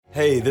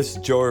Hey, this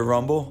is Joey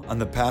Rumble. I'm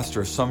the pastor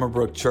of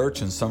Summerbrook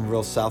Church in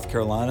Summerville, South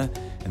Carolina,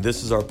 and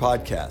this is our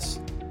podcast.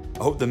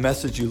 I hope the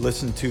message you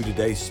listen to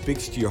today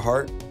speaks to your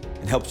heart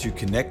and helps you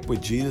connect with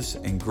Jesus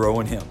and grow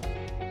in Him.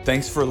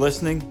 Thanks for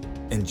listening.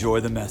 Enjoy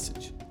the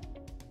message.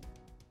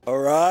 All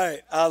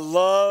right. I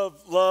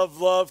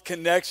love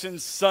Connection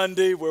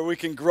Sunday, where we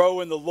can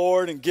grow in the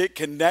Lord and get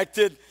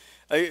connected.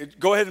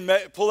 Go ahead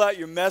and pull out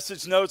your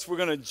message notes. We're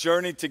going to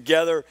journey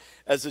together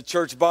as a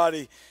church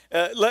body.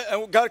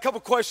 I've got a couple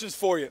questions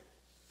for you.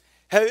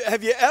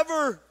 Have you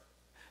ever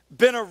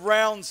been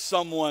around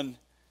someone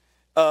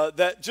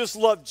that just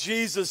loved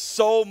Jesus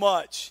so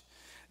much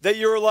that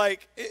you were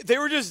like, they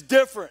were just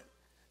different?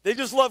 They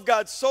just loved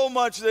God so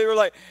much. You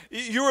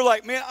were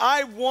like, man,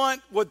 I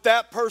want what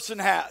that person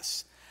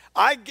has.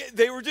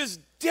 They were just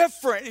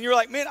different. And you're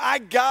like, man, I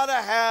got to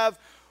have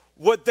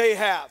what they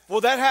have.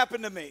 Well, that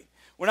happened to me.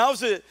 When I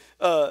was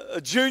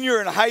a junior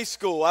in high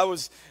school, I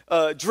was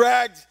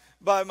dragged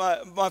by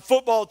my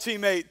football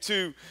teammate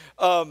to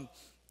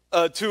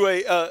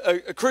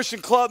a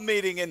Christian club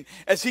meeting. And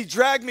as he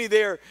dragged me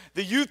there,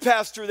 the youth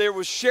pastor there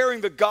was sharing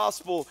the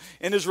gospel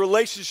in his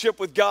relationship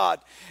with God.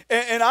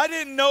 And I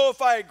didn't know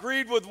if I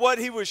agreed with what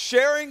he was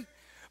sharing,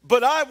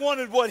 but I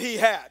wanted what he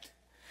had.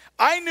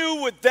 I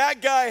knew what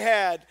that guy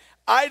had,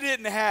 I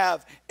didn't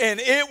have, and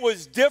it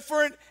was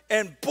different,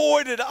 and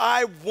boy, did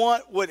I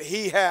want what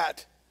he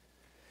had.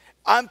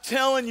 I'm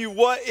telling you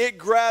what, it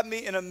grabbed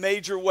me in a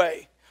major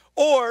way.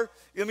 Or,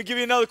 let me give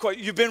you another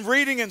question. You've been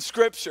reading in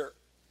Scripture,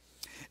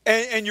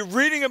 and you're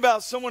reading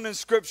about someone in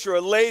Scripture,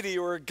 a lady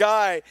or a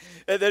guy,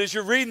 that as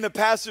you're reading the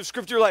passage of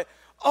Scripture, you're like,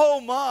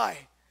 oh my,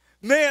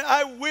 man,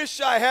 I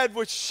wish I had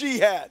what she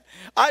had.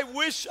 I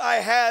wish I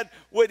had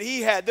what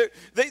he had.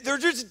 They're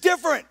just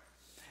different.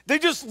 They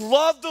just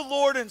love the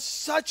Lord in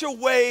such a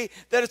way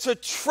that it's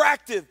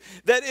attractive,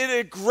 that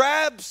it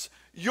grabs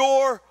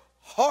your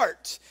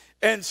heart.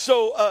 And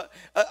so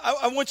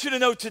I want you to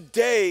know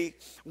today,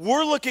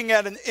 we're looking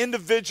at an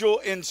individual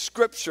in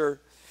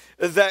Scripture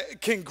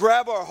that can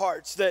grab our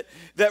hearts, that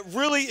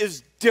really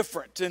is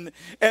different. And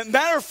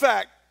matter of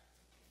fact,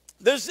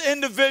 this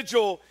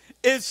individual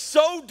is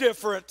so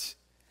different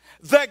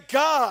that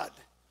God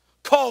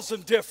calls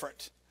him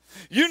different.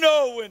 You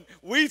know, when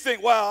we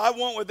think, wow, I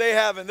want what they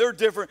have and they're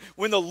different,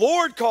 when the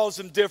Lord calls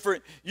them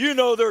different, you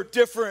know they're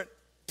different,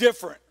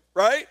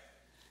 right?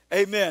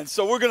 Amen.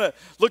 So we're going to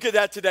look at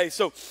that today.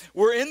 So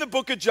we're in the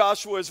book of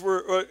Joshua as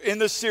we're in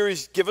this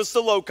series, Give Us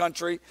the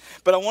Lowcountry.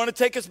 But I want to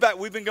take us back.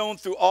 We've been going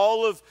through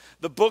all of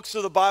the books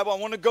of the Bible. I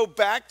want to go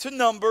back to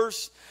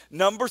Numbers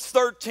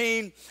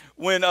 13,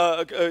 when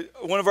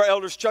one of our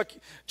elders,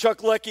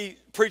 Chuck Leckie,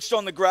 preached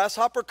on the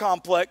grasshopper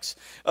complex.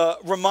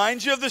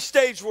 Reminds you of the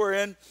stage we're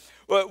in,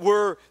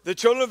 where the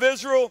children of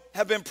Israel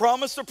have been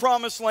promised the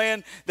promised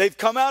land. They've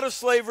come out of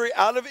slavery,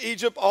 out of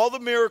Egypt, all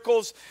the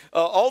miracles,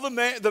 all the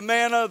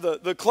manna,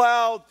 the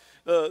cloud,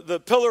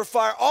 the pillar of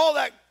fire, all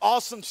that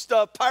awesome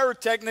stuff,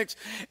 pyrotechnics,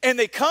 and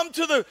they come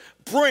to the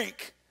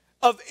brink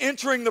of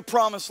entering the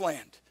promised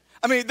land.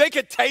 I mean, they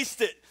could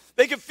taste it.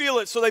 They could feel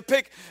it. So they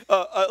pick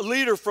a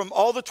leader from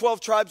all the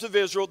 12 tribes of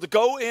Israel to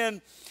go in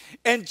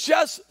and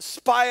just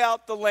spy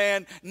out the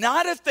land,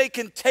 not if they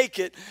can take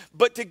it,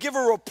 but to give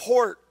a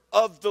report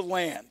of the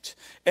land,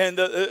 and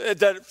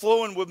that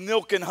flowing with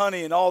milk and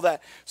honey and all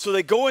that. So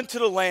they go into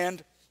the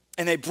land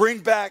and they bring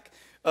back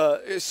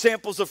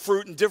samples of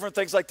fruit and different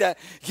things like that.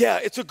 Yeah,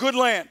 it's a good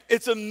land.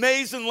 It's an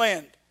amazing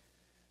land.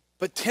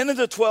 But 10 of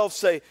the 12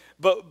 say,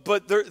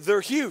 but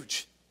they're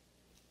huge.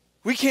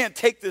 We can't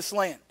take this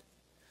land.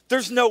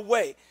 There's no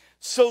way.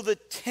 So the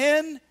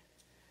 10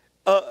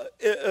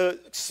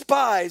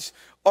 spies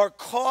are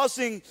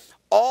causing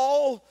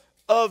all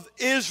of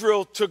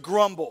Israel to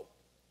grumble.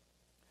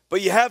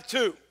 But you have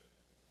two.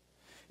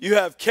 You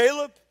have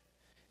Caleb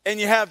and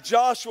you have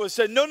Joshua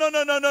said, no.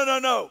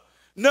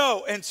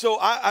 No. And so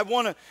I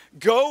want to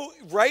go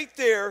right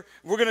there.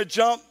 We're going to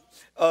jump,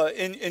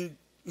 matter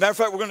of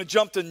fact, we're going to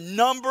jump to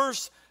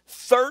Numbers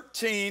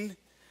 13,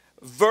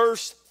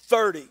 verse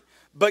 30.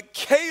 But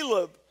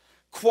Caleb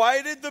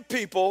quieted the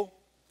people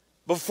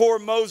before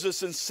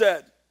Moses and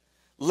said,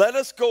 let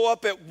us go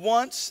up at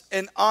once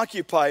and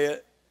occupy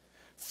it,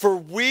 for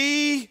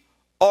we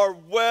are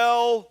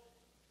well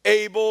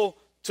able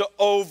to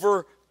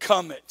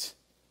overcome it.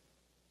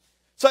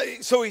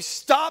 So he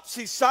stops,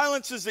 he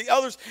silences the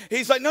others.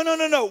 He's like,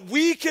 no,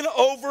 we can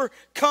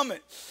overcome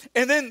it.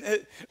 And then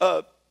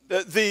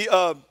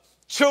the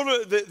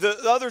children,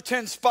 the other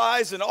 10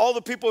 spies and all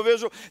the people of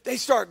Israel, they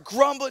start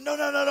grumbling,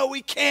 no,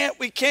 we can't.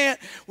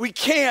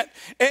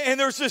 And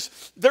there's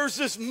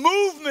this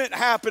movement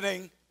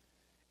happening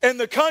in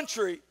the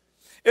country,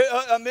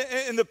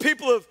 in the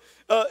people of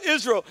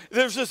Israel.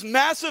 There's this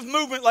massive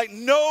movement like,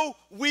 no,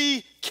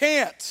 we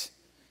can't.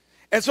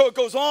 And so it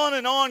goes on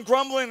and on,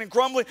 grumbling.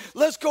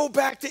 Let's go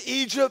back to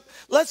Egypt.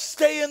 Let's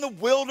stay in the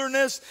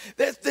wilderness.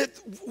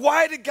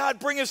 Why did God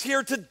bring us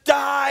here to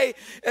die?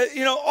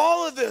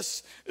 All of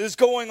this is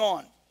going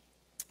on.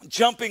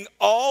 Jumping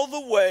all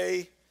the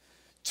way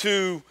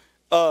to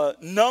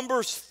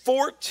Numbers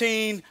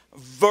 14,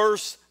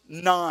 verse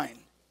 9.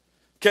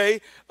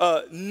 Okay,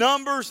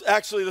 Numbers,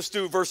 actually, let's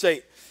do verse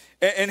 8.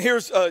 And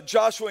here's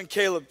Joshua and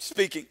Caleb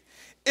speaking.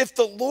 If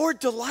the Lord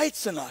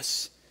delights in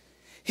us,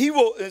 he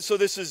will, and so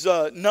this is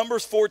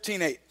Numbers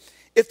 14:8.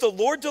 If the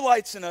Lord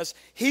delights in us,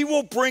 he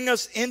will bring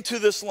us into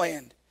this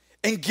land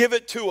and give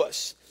it to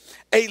us,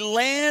 a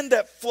land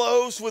that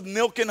flows with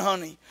milk and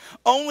honey.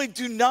 Only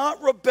do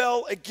not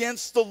rebel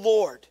against the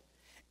Lord,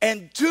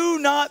 and do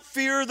not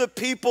fear the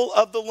people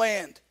of the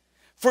land,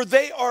 for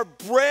they are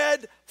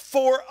bread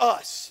for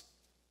us.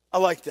 I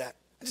like that.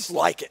 I just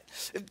like it.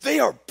 They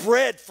are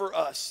bread for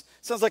us.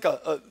 Sounds like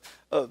a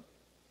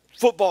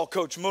football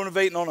coach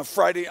motivating on a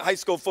Friday, high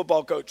school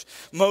football coach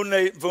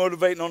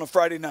motivating on a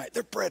Friday night.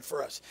 They're bread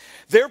for us.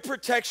 Their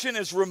protection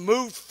is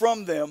removed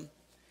from them,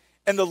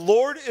 and the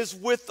Lord is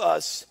with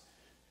us.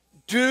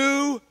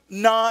 Do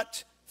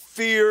not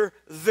fear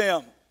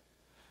them.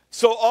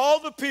 So all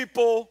the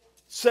people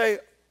say,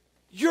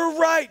 you're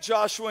right,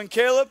 Joshua and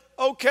Caleb.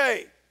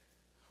 Okay,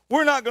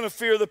 we're not going to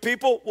fear the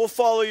people. We'll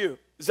follow you.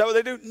 Is that what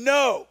they do?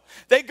 No.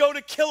 They go to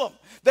kill them.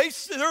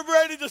 They're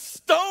ready to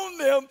stone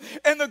them,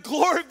 and the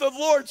glory of the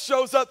Lord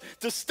shows up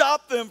to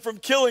stop them from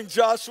killing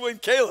Joshua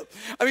and Caleb.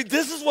 I mean,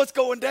 this is what's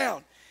going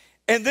down.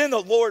 And then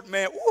the Lord,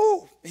 man,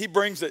 woo, he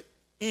brings it.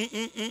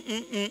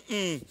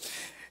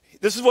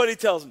 This is what he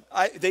tells them.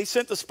 They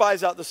sent the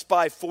spies out to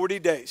spy 40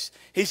 days.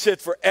 He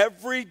said, for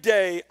every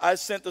day I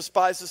sent the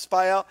spies to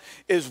spy out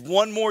is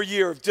one more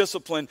year of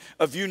discipline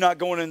of you not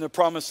going in the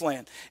promised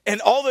land.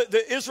 And all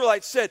the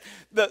Israelites said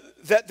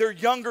that their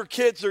younger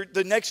kids, or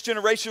the next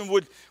generation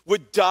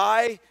would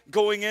die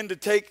going in to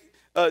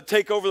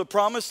take over the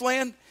promised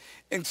land.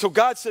 And so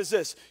God says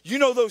this, you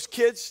know those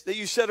kids that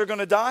you said are going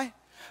to die?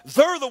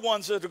 They're the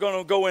ones that are going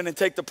to go in and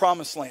take the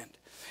promised land.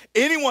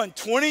 Anyone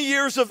 20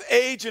 years of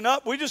age and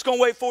up, we're just going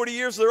to wait 40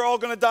 years, they're all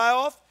going to die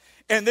off.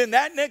 And then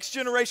that next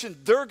generation,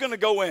 they're going to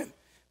go in.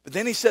 But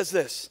then he says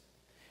this,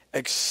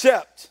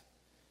 except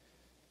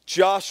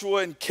Joshua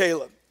and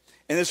Caleb.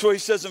 And this is what he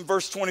says in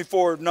verse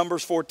 24 of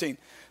Numbers 14.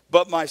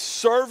 But my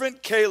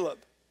servant Caleb,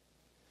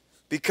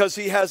 because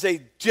he has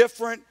a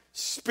different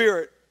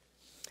spirit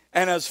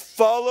and has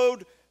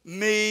followed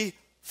me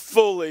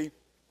fully,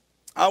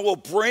 I will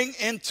bring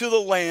into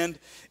the land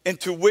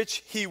into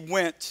which he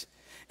went,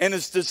 and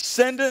his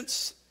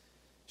descendants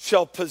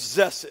shall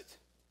possess it.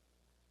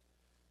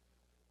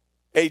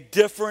 A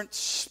different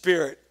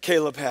spirit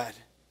Caleb had.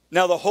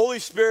 Now the Holy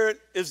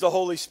Spirit is the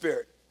Holy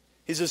Spirit.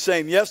 He's the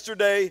same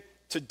yesterday,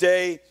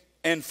 today,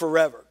 and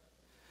forever.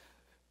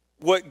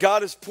 What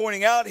God is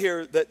pointing out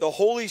here, that the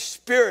Holy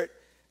Spirit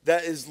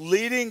that is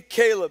leading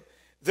Caleb,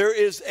 there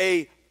is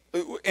and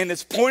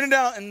it's pointed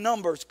out in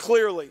Numbers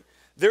clearly,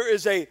 there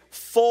is a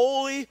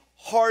fully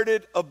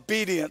hearted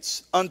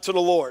obedience unto the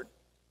Lord.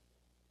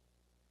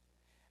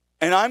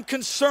 And I'm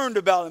concerned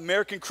about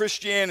American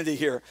Christianity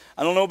here.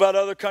 I don't know about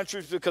other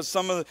countries, because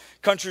some of the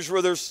countries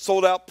where there's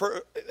sold out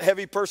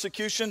heavy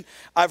persecution,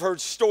 I've heard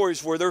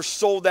stories where they're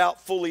sold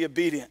out fully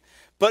obedient.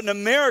 But in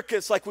America,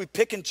 it's like we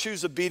pick and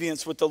choose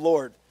obedience with the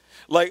Lord.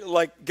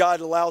 Like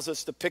God allows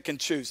us to pick and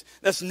choose.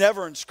 That's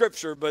never in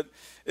Scripture, but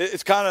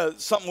it's kind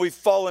of something we've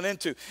fallen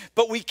into.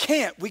 But we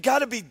can't. We got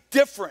to be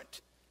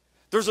different.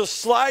 There's a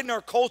slide in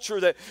our culture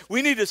that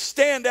we need to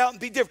stand out and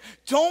be different.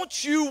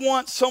 Don't you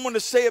want someone to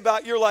say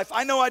about your life,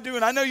 I know I do,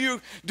 and I know you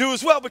do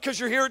as well, because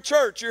you're here at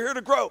church, you're here to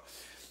grow.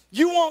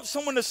 You want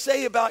someone to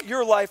say about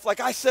your life,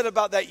 like I said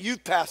about that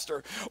youth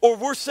pastor, or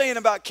we're saying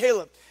about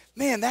Caleb,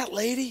 man, that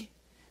lady,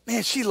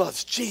 man, she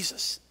loves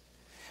Jesus.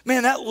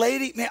 Man, that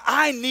lady, man,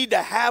 I need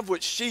to have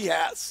what she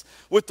has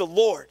with the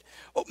Lord.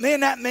 Oh,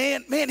 man, that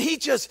man, he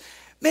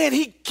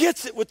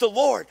gets it with the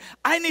Lord.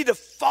 I need to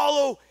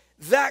follow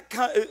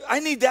I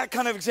need that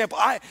kind of example.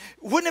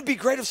 Wouldn't it be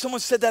great if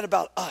someone said that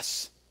about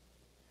us?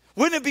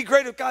 Wouldn't it be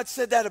great if God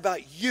said that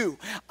about you?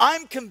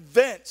 I'm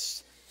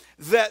convinced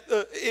that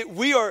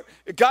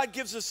God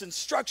gives us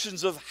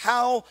instructions of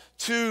how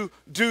to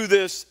do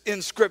this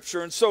in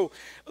Scripture. And so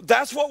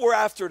that's what we're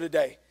after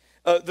today.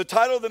 The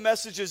title of the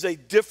message is A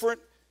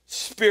Different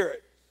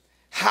Spirit.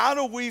 How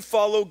do we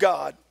follow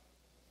God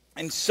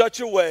in such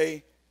a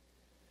way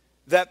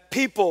that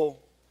people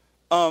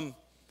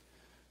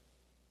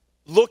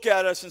look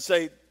at us and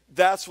say,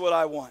 that's what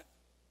I want?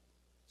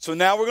 So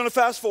now we're going to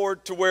fast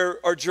forward to where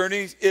our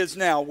journey is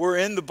now. We're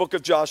in the book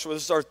of Joshua.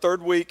 This is our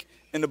third week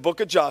in the book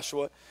of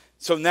Joshua.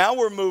 So now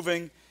we're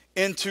moving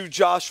into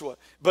Joshua.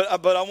 But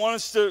I want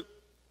us to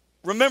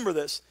remember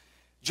this.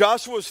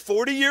 Joshua was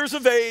 40 years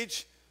of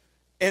age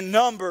in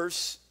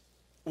Numbers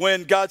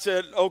when God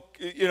said,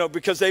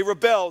 because they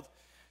rebelled.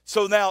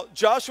 So now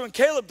Joshua and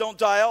Caleb don't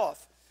die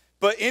off.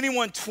 But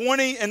anyone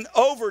 20 and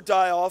over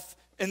die off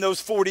in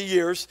those 40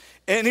 years.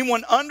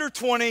 Anyone under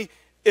 20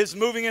 is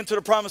moving into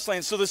the promised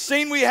land. So the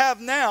scene we have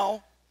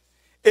now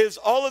is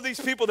all of these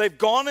people, they've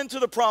gone into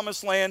the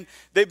promised land.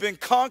 They've been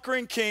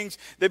conquering kings.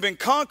 They've been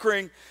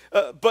conquering.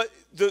 But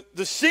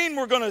the scene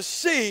we're going to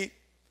see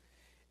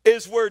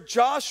is where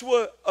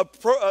Caleb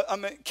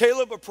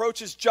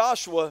approaches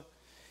Joshua,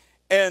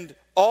 and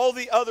all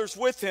the others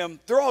with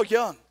him, they're all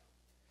young.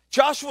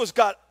 Joshua's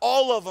got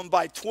all of them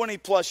by 20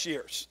 plus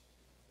years.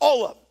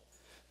 All of them.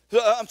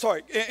 I'm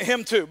sorry,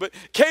 him too, but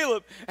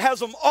Caleb has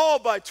them all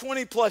by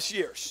 20 plus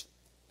years.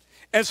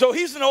 And so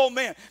he's an old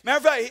man. Matter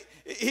of fact,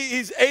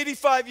 he's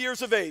 85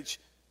 years of age.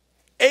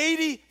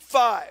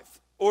 85.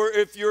 Or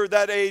if you're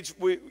that age,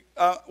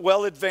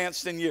 well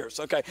advanced in years,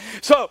 okay?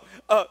 So,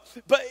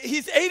 but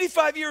he's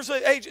 85 years of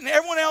age, and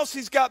everyone else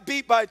he's got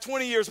beat by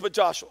 20 years but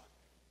Joshua.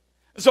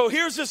 So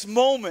here's this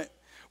moment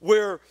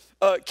where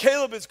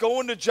Caleb is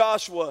going to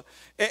Joshua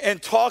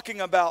and talking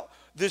about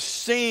this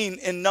scene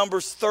in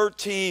Numbers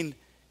 13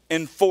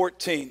 and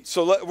 14.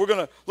 So we're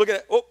going to look at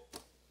it. Oh,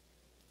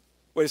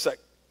 wait a sec.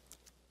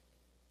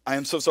 I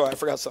am so sorry. I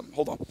forgot something.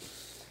 Hold on.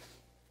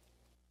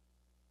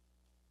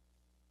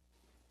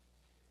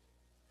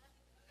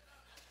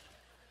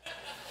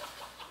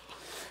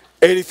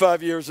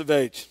 "85 years of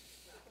age."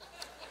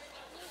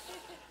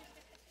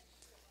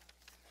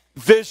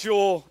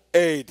 Visual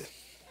aid.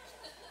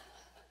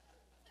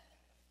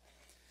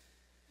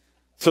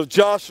 So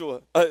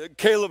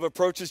Caleb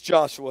approaches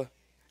Joshua,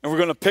 and we're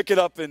going to pick it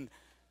up in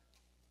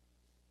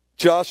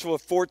Joshua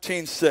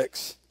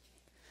 14:6.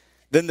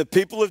 "Then the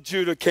people of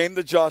Judah came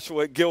to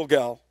Joshua at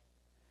Gilgal,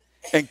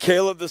 and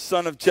Caleb the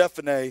son of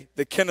Jephunneh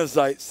the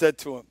Kenizzite said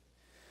to him,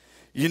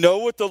 'You know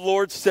what the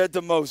Lord said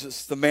to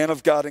Moses, the man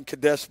of God in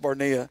Kadesh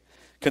Barnea,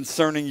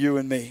 concerning you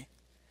and me.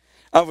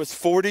 I was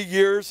 40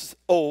 years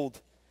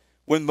old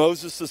when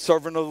Moses, the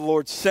servant of the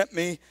Lord, sent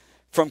me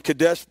from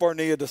Kadesh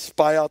Barnea to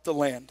spy out the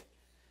land.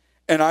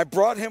 And I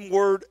brought him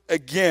word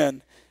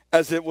again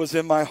as it was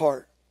in my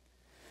heart.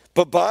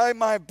 But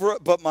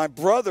my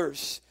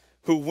brothers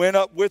who went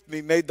up with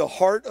me made the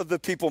heart of the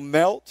people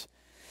melt.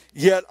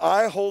 Yet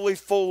I wholly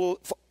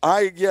followed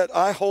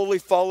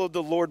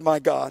the Lord my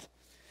God.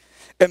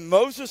 And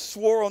Moses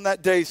swore on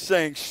that day,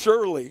 saying,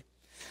 Surely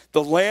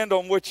the land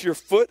on which your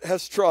foot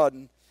has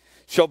trodden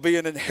shall be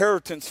an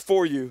inheritance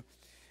for you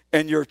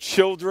and your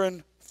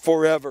children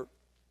forever.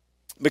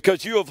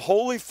 Because you have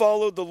wholly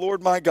followed the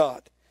Lord my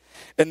God.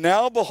 And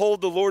now,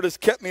 behold, the Lord has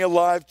kept me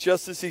alive,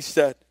 just as he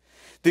said,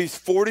 these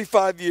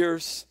 45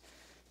 years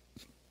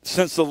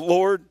since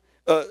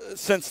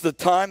the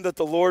time that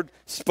the Lord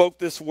spoke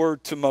this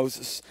word to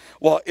Moses,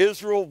 while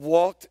Israel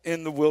walked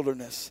in the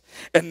wilderness.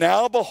 And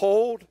now,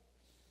 behold,"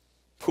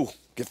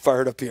 get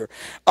fired up here,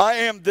 "I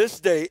am this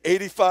day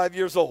 85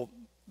 years old."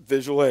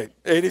 Visual aid.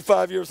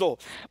 85 years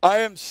old. "I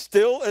am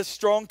still as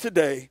strong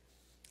today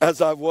as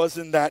I was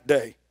in that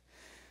day."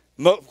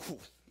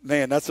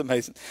 Man, that's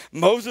amazing.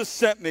 "Moses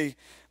sent me.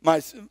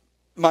 My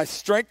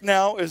strength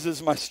now is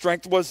as my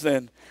strength was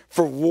then,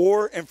 for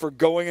war and for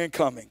going and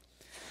coming.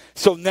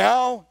 So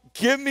now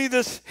give me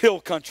this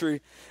hill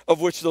country of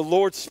which the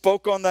Lord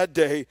spoke on that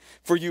day,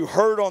 for you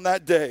heard on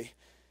that day.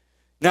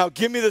 Now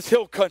give me this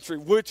hill country,"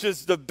 which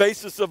is the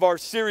basis of our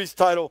series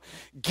title,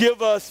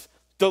 "Give Us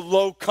the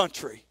Low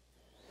Country."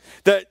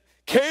 That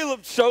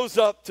Caleb shows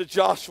up to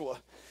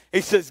Joshua. He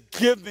says,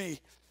 "Give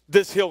me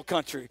this hill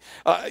country."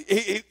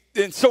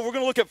 And so we're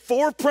going to look at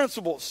 4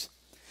 principles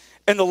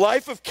in the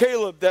life of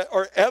Caleb that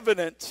are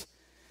evident.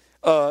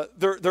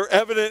 They're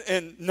evident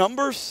in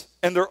Numbers,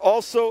 and they're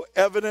also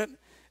evident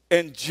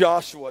in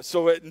Joshua.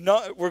 So we're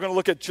going to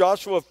look at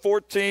Joshua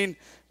 14,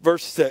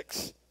 verse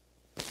 6.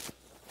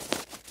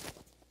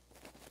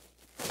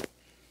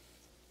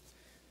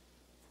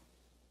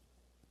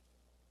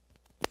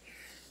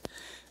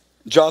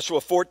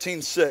 Joshua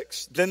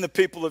 14:6. "Then the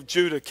people of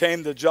Judah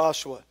came to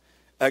Joshua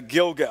at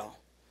Gilgal,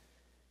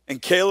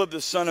 and Caleb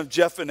the son of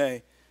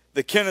Jephunneh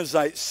the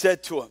Kenizzite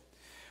said to him,"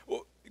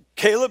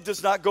 Caleb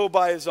does not go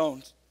by his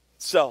own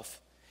self.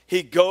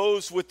 He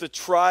goes with the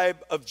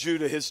tribe of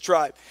Judah, his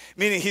tribe,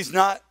 meaning he's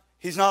not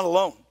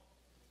alone.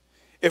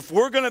 If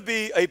we're going to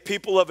be a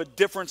people of a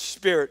different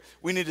spirit,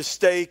 we need to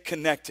stay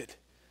connected.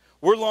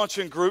 We're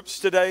launching groups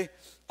today.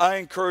 I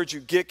encourage you,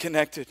 get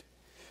connected.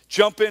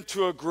 Jump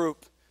into a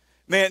group.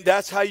 Man,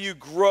 that's how you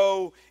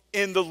grow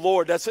in the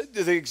Lord. That's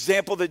the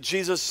example that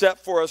Jesus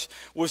set for us,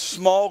 was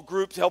small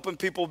groups helping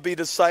people be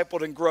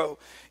discipled and grow.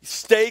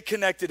 Stay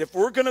connected. If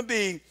we're going to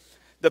be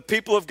the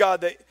people of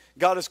God that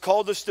God has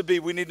called us to be,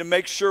 we need to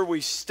make sure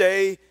we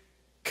stay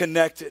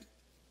connected.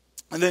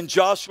 And then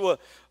Joshua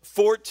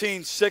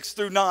 14, 6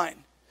 through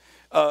 9.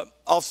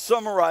 I'll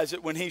summarize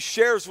it. When he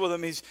shares with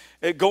them, he's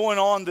going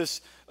on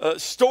this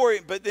story,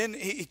 but then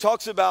he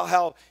talks about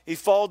how he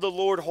followed the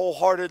Lord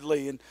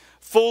wholeheartedly and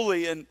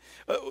fully. And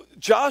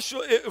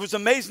Joshua, it was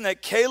amazing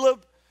that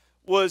Caleb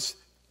was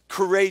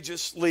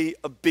courageously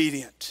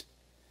obedient.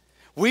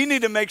 We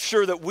need to make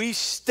sure that we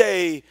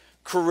stay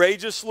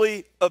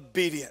courageously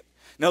obedient.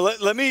 Now,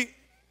 let me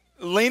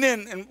lean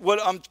in what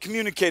I'm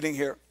communicating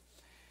here.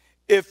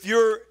 If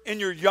you're in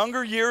your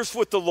younger years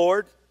with the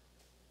Lord,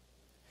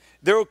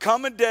 there will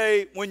come a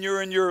day when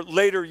you're in your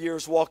later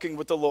years walking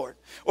with the Lord.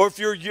 Or if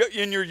you're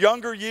in your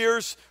younger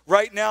years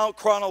right now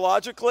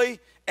chronologically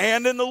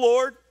and in the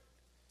Lord,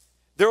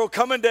 there will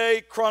come a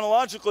day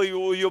chronologically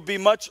where you'll be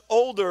much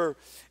older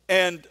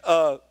and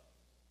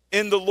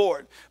in the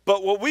Lord.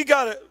 But what we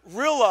got to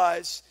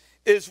realize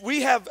is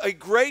we have a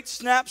great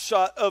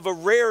snapshot of a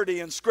rarity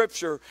in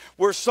Scripture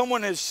where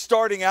someone is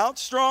starting out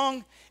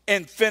strong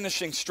and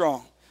finishing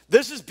strong.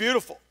 This is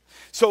beautiful.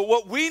 So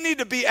what we need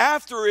to be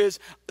after is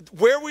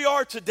where we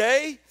are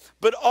today,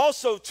 but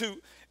also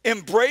to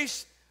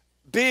embrace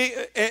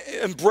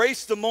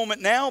the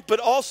moment now, but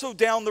also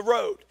down the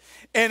road.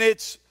 And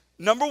it's,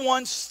 number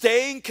one,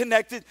 staying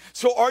connected.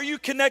 So are you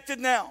connected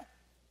now?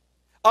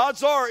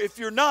 Odds are, if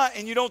you're not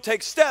and you don't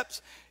take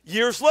steps,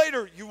 years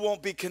later, you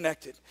won't be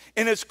connected.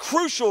 And it's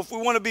crucial if we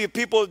want to be a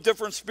people of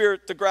different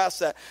spirit to grasp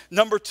that.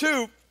 Number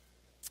two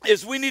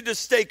is we need to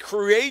stay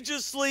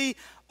courageously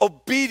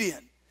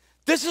obedient.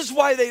 This is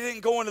why they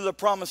didn't go into the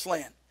promised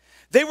land.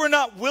 They were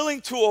not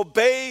willing to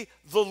obey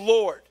the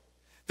Lord.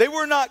 They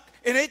were not,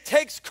 and it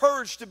takes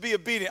courage to be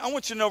obedient. I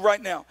want you to know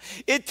right now,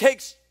 it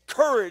takes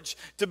courage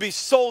to be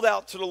sold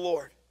out to the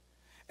Lord.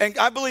 And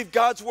I believe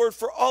God's word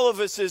for all of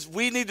us is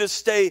we need to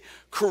stay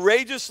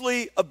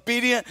courageously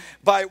obedient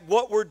by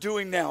what we're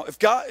doing now. If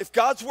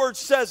God's word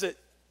says it,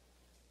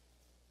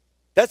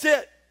 that's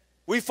it.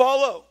 We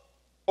follow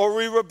or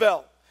we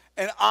rebel.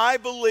 And I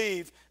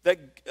believe that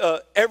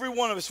every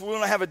one of us, we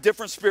want to have a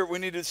different spirit. We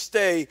need to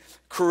stay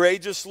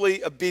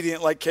courageously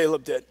obedient like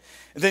Caleb did.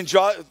 And then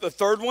the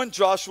third one,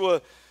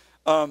 Joshua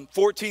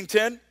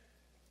 14:10.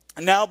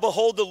 Now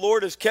behold, the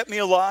Lord has kept me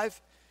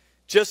alive,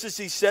 just as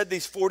he said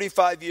these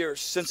 45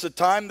 years, since the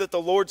time that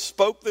the Lord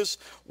spoke this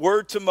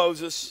word to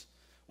Moses,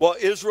 while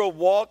Israel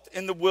walked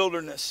in the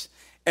wilderness.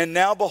 And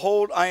now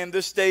behold, I am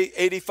this day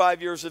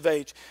 85 years of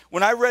age.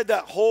 When I read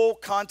that whole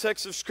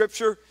context of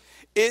Scripture,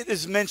 it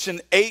is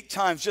mentioned 8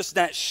 times, just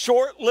in that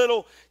short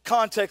little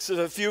context of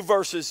a few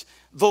verses,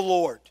 the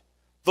Lord.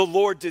 The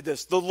Lord did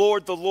this. The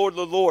Lord, the Lord,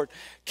 the Lord.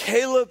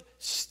 Caleb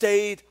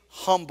stayed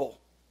humble.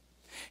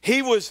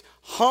 He was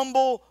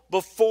humble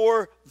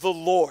before the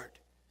Lord.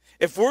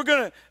 If we're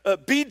going to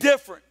be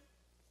different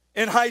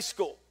in high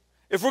school,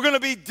 if we're going to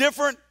be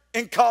different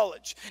in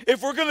college,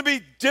 if we're going to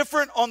be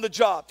different on the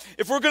job,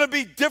 if we're going to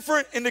be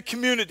different in the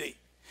community,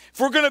 if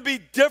we're going to be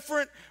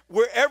different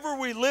wherever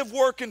we live,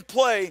 work, and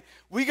play,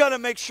 we got to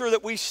make sure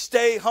that we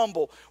stay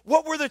humble.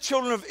 What were the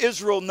children of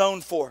Israel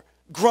known for?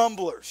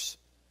 Grumblers.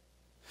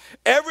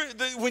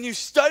 When you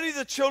study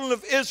the children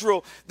of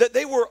Israel, that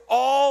they were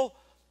all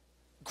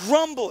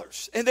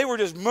grumblers, and they were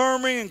just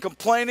murmuring and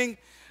complaining.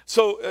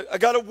 So I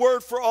got a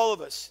word for all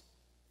of us.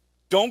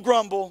 Don't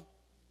grumble,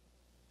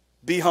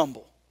 be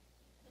humble.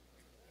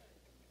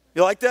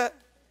 You like that?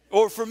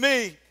 Or for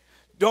me,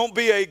 don't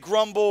be a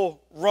grumble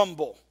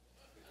rumble.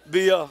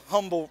 Be a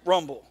humble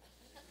rumble.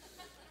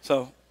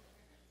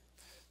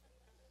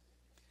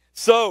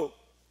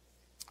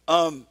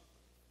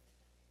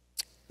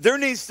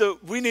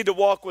 We need to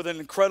walk with an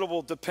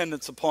incredible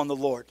dependence upon the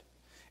Lord.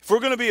 If we're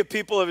going to be a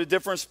people of a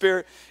different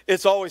spirit,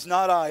 it's always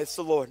not I, it's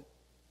the Lord.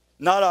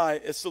 Not I,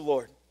 it's the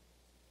Lord.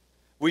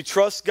 We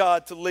trust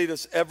God to lead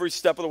us every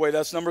step of the way.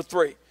 That's number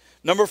 3.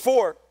 Number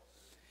 4,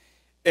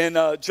 in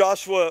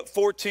Joshua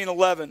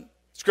 14:11,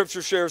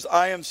 Scripture shares,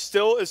 I am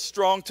still as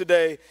strong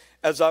today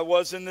as I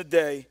was in the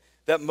day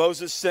that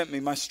Moses sent me.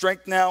 My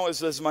strength now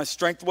is as my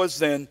strength was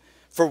then,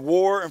 for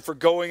war and for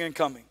going and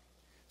coming.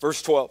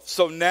 Verse 12.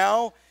 So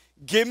now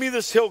give me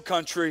this hill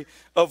country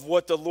of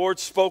what the Lord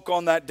spoke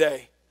on that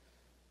day.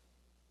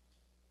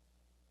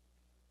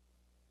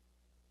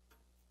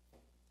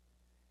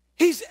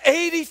 He's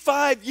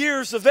 85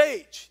 years of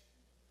age.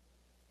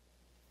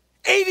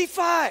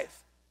 85.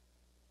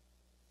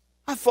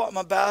 I fought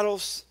my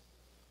battles.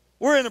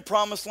 We're in the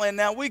promised land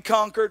now. We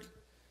conquered.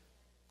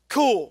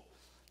 Cool.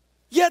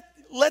 Yet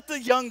let the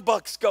young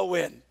bucks go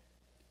in.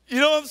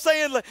 You know what I'm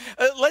saying?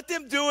 Let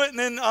them do it, and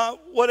then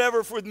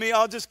whatever with me,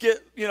 I'll just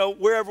get,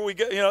 wherever we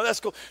go, that's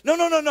cool.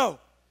 No.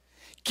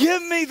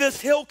 Give me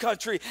this hill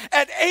country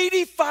at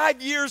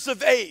 85 years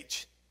of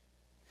age.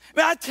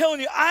 Man, I'm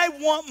telling you, I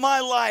want my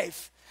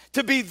life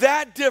to be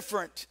that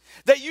different,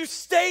 that you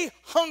stay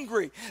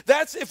hungry.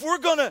 That's, if we're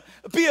going to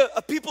be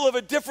a people of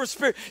a different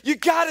spirit, you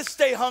got to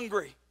stay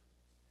hungry.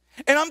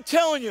 And I'm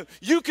telling you,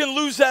 you can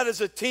lose that as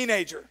a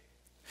teenager.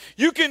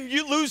 You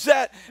lose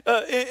that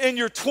in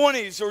your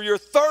 20s or your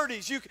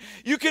 30s.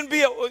 You can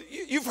be,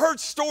 you've heard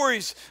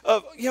stories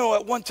of,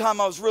 at one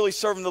time I was really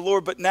serving the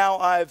Lord, but now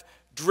I've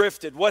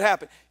drifted. What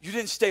happened? You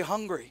didn't stay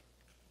hungry.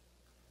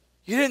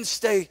 You didn't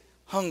stay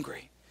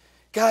hungry.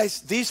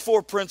 Guys, these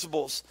 4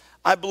 principles,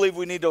 I believe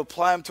we need to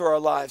apply them to our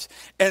lives.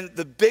 And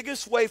the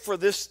biggest way for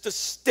this to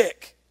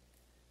stick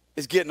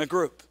is get in a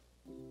group.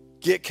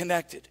 Get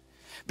connected.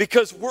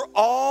 Because we're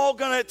all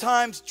going to at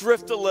times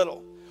drift a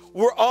little.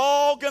 We're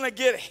all going to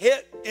get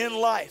hit in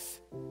life.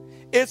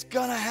 It's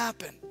going to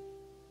happen.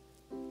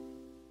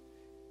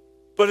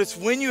 But it's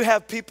when you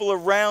have people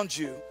around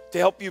you to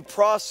help you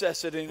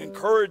process it and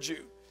encourage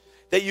you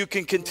that you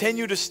can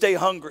continue to stay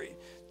hungry,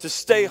 to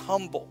stay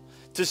humble,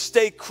 to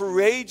stay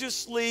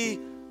courageously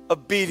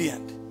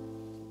obedient.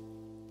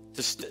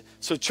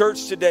 So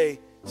church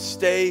today,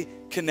 stay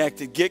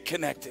connected, get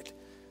connected.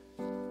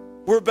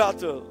 We're about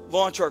to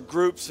launch our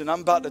groups, and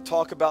I'm about to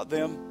talk about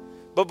them.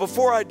 But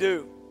before I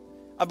do,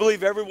 I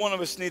believe every one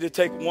of us need to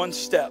take one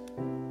step.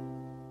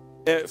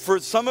 For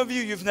some of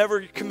you, you've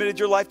never committed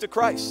your life to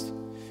Christ.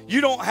 You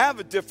don't have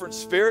a different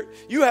spirit.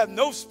 You have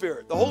no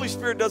spirit. The Holy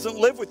Spirit doesn't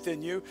live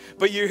within you,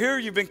 but you're here,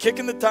 you've been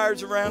kicking the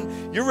tires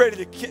around, you're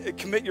ready to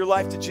commit your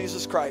life to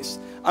Jesus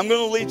Christ. I'm going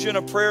to lead you in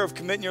a prayer of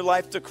committing your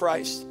life to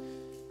Christ.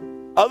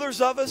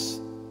 Others of us,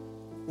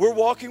 we're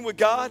walking with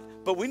God,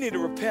 but we need to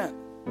repent.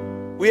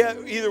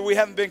 Either we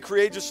haven't been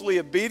courageously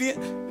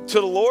obedient to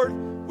the Lord,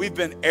 we've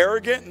been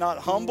arrogant, not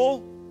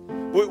humble,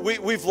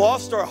 we've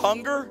lost our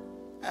hunger.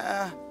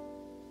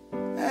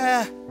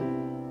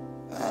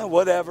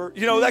 Whatever.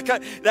 You know, that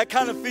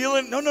kind of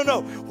feeling. No.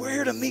 We're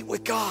here to meet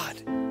with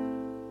God.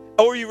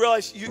 Or you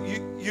realize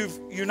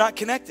you're not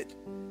connected.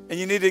 And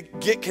you need to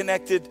get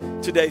connected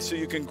today so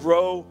you can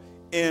grow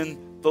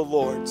in the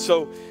Lord.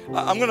 So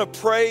I'm going to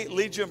pray,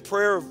 lead you in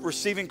prayer of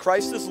receiving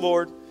Christ as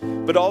Lord,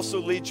 but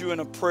also lead you in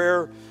a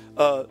prayer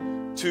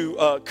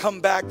to come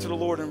back to the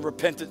Lord in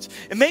repentance.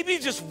 And maybe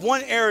just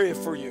one area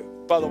for you,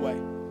 by the way.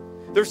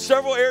 There's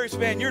several areas,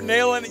 man, you're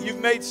nailing it,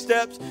 you've made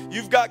steps,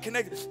 you've got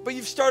connected, but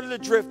you've started to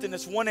drift in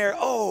this one area.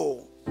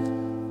 Oh,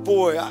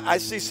 boy, I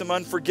see some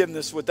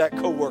unforgiveness with that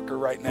coworker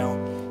right now.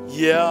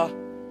 Yeah,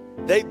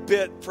 they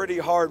bit pretty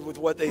hard with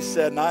what they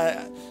said, and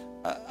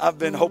I've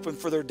been hoping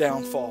for their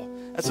downfall.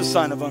 That's a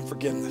sign of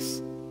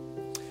unforgiveness.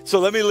 So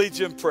let me lead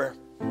you in prayer.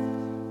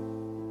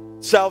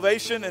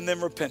 Salvation and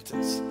then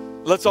repentance.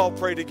 Let's all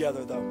pray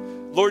together, though.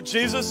 Lord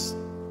Jesus,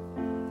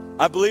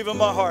 I believe in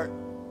my heart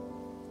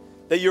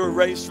that you were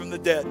raised from the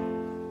dead.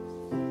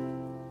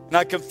 And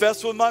I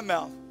confess with my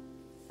mouth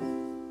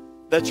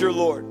that you're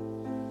Lord.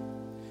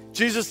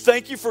 Jesus,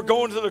 thank you for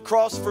going to the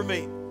cross for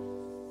me.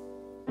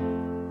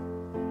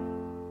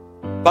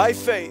 By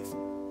faith,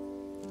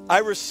 I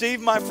receive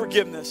my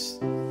forgiveness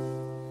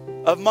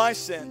of my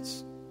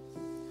sins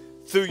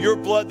through your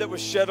blood that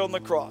was shed on the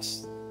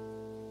cross.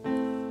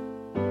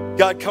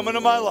 God, come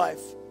into my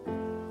life.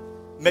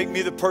 Make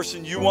me the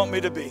person you want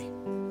me to be.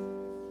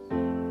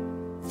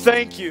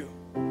 Thank you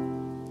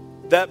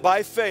that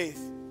by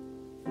faith,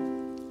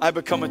 I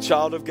become a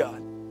child of God.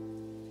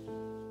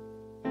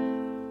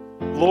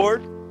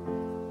 Lord,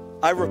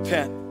 I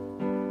repent.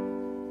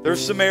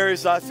 There's some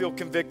areas I feel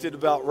convicted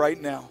about right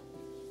now.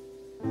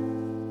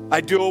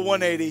 I do a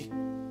 180.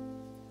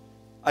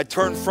 I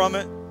turn from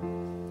it.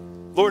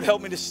 Lord,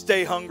 help me to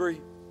stay hungry,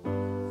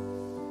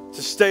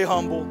 to stay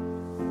humble,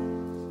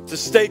 to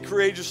stay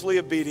courageously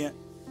obedient,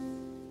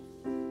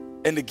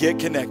 and to get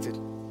connected.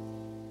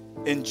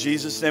 In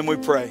Jesus' name we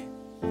pray.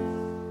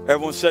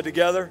 Everyone said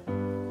together,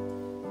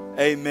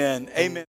 amen. Amen.